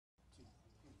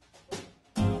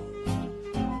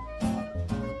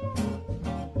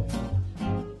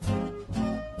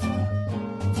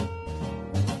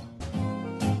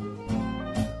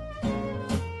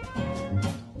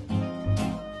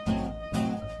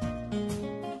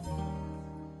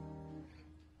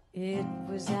It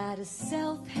was at a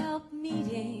self-help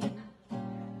meeting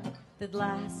that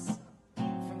lasts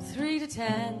from 3 to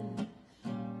 10.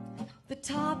 The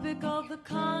topic of the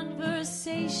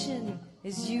conversation,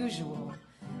 as usual,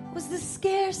 was the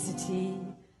scarcity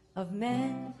of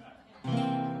men.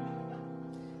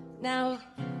 Now,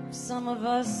 some of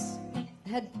us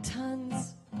had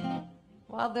tons,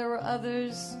 while there were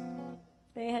others,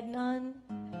 they had none.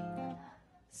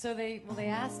 So they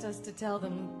asked us to tell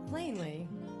them plainly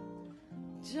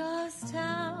just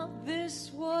how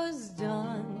this was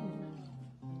done.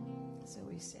 So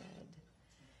we said,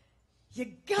 you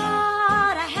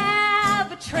gotta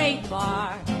have a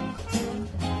trademark,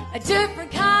 a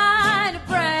different kind of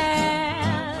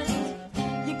brand.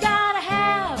 You gotta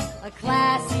have a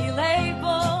classy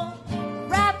label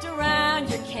wrapped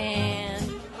around your can.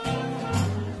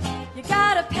 You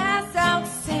gotta pass out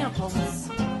samples.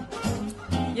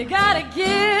 You gotta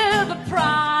give a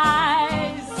prize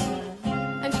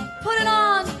and put it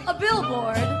on a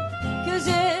billboard, 'cause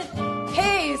it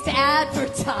pays to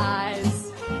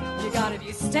advertise. You gotta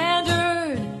be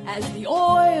standard as the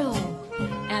oil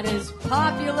and as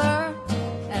popular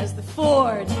as the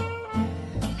Ford.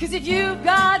 'Cause if you've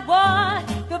got what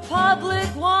the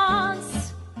public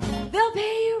wants, they'll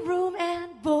pay you room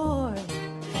and board.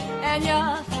 And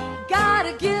you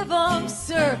gotta give them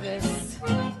service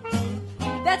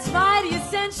that's mighty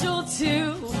essential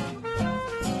too.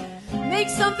 Make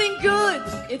something good,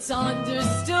 it's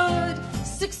understood.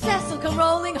 Success will come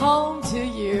rolling home to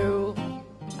you.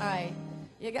 All right,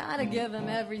 you gotta give them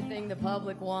everything the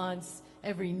public wants,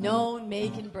 every known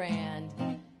make and brand.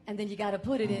 And then you gotta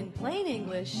put it in plain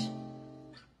English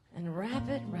and wrap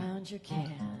it round your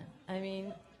can. I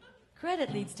mean,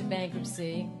 credit leads to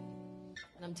bankruptcy.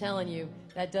 And I'm telling you,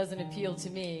 that doesn't appeal to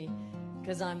me,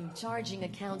 because I'm charging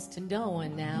accounts to no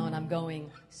one now, and I'm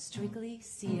going strictly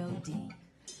COD.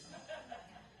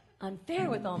 I'm fair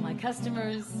with all my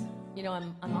customers. You know,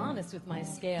 I'm honest with my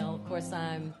scale. Of course,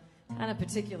 I'm kind of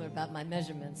particular about my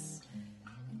measurements.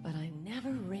 But I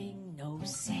never ring no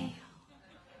sale.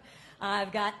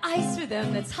 I've got ice for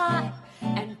them that's hot,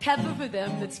 and pepper for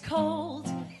them that's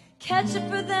cold, ketchup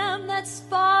for them that's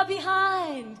far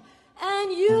behind,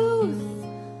 and youth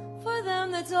for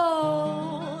them that's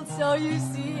old. So you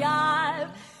see,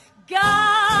 I've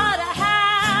gotta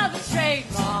have a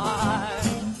trademark,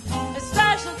 a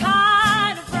special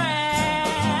kind of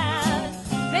brand.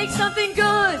 Make something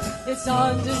good, it's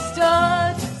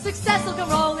understood. Success will come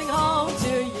rolling home